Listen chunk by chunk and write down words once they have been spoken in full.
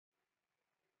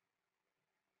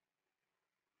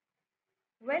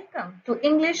Welcome to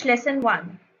English Lesson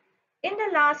 1. In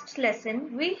the last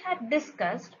lesson, we had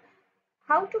discussed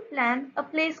how to plan a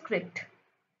play script.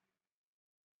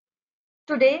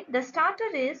 Today, the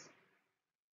starter is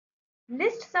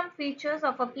list some features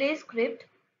of a play script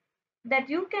that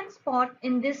you can spot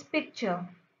in this picture.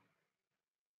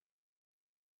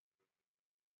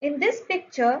 In this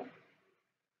picture,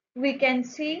 we can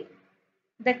see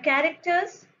the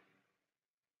characters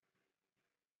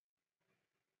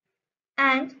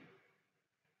and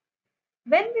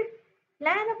when we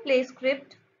plan a play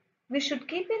script, we should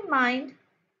keep in mind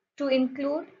to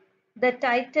include the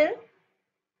title,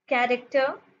 character,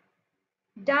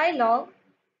 dialogue,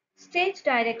 stage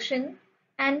direction,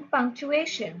 and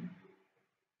punctuation.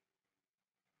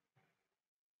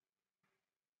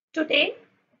 Today,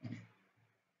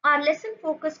 our lesson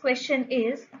focus question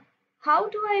is, how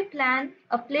do I plan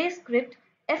a play script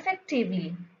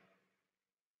effectively?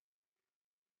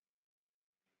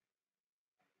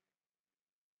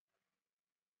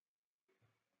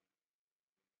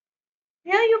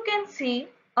 Here you can see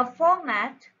a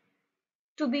format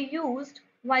to be used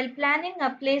while planning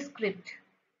a play script.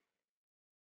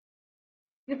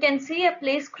 You can see a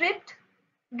play script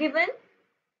given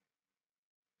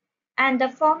and the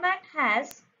format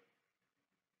has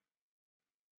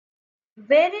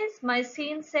where is my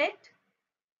scene set?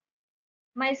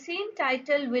 My scene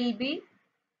title will be,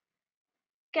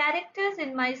 characters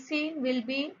in my scene will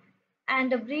be,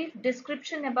 and a brief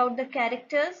description about the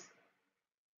characters.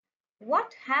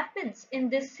 What happens in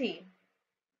this scene?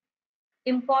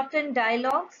 Important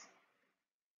dialogues,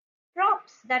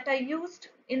 props that are used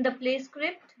in the play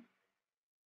script.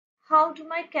 How do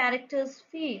my characters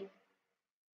feel?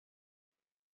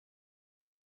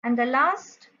 And the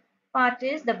last part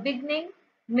is the beginning,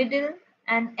 middle,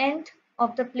 and end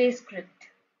of the play script.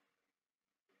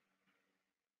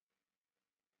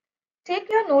 Take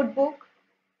your notebook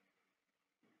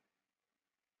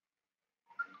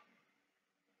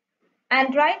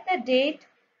and write the date,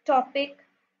 topic,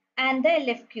 and the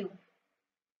LFQ.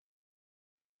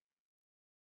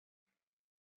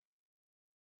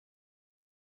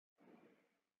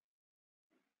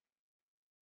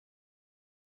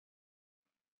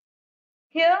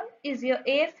 Here is your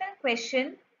AFL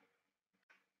question.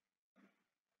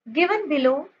 Given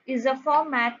below is a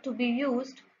format to be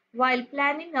used while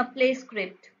planning a play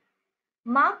script.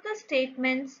 Mark the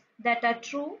statements that are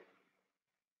true,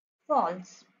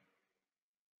 false.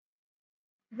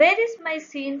 Where is my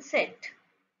scene set?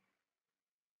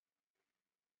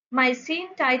 My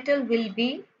scene title will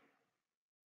be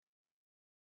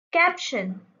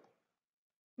caption.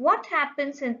 What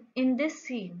happens in this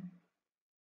scene?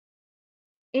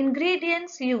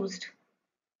 Ingredients used.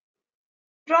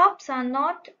 Props are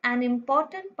not an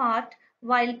important part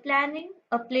while planning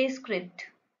a play script.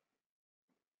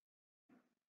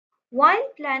 While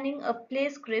planning a play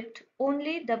script,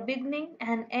 only the beginning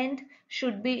and end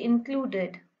should be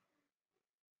included.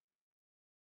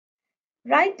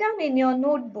 Write down in your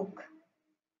notebook.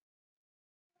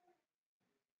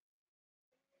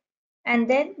 And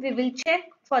then we will check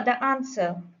for the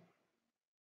answer.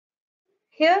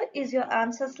 Here is your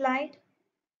answer slide.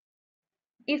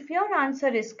 If your answer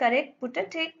is correct, put a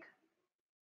tick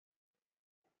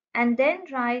and then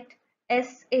write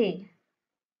SA.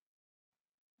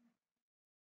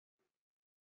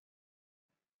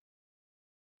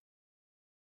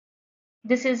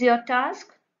 This is your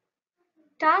task.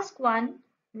 Task 1.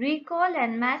 Recall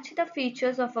and match the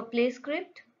features of a play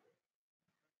script.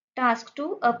 Task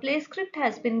 2. A play script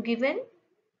has been given.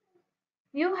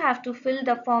 You have to fill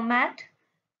the format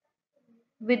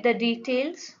with the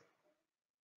details.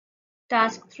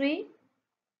 Task 3.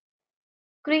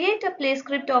 Create a play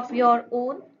script of your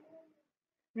own.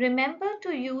 Remember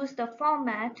to use the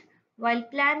format while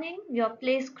planning your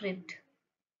play script.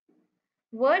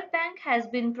 Word bank has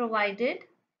been provided.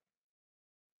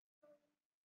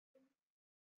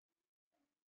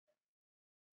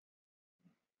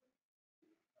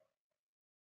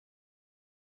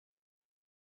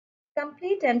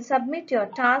 Complete and submit your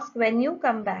task when you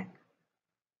come back.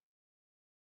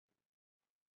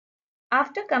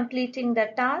 After completing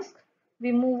the task,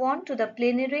 we move on to the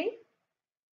plenary.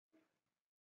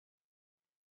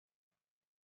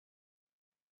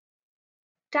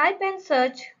 Type and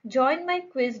search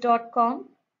joinmyquiz.com.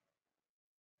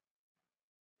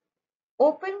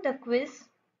 Open the quiz.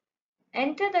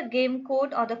 Enter the game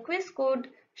code or the quiz code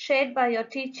shared by your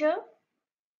teacher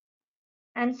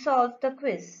and solve the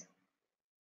quiz.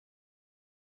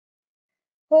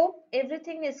 Hope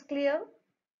everything is clear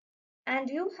and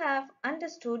you have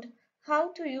understood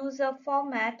how to use a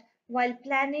format while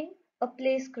planning a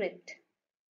play script.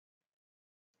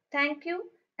 Thank you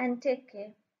and take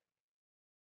care.